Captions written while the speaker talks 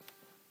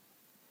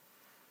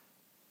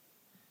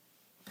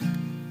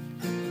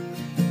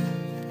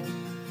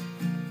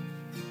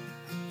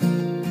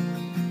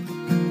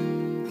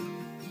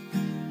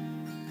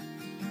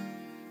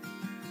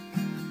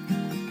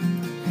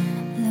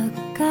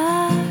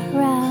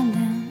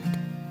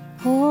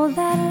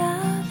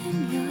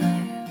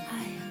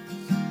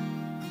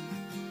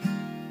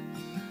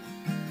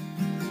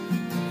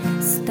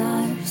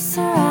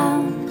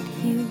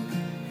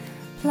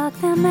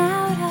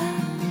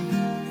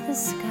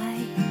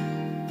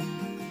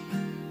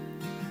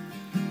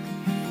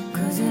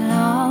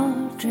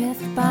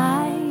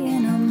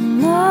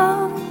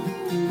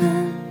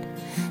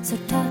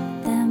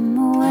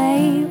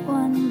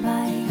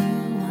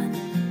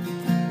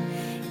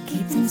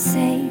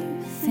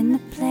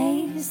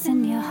is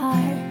in your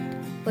heart,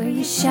 where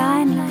you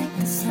shine like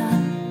the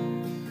sun.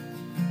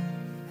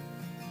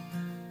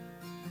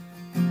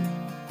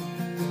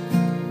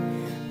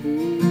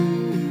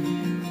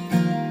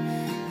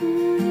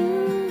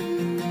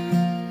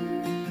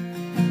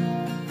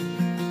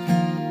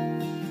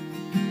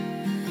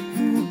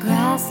 And the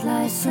grass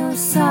lies so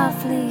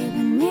softly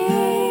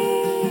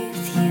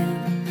beneath you.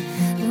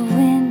 The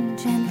wind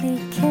gently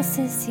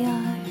kisses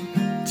your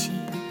cheek.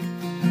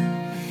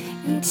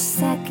 Each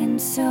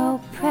second so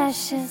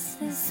precious,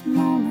 this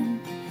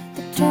moment,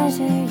 the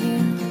treasure you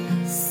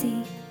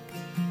seek.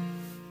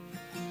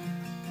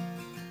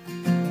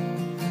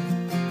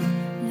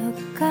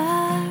 Look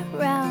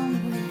around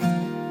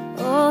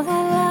with all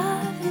that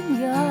love in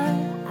your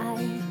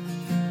eyes,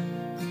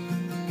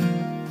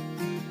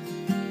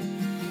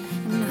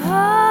 and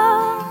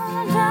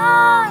hold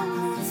on,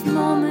 this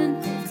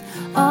moment is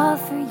all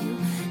for you.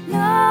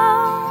 No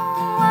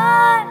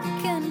one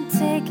can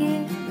take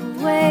it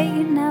away.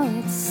 Now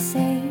it's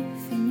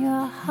safe in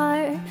your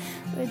heart,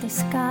 where the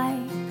sky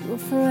will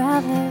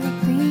forever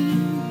be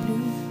blue.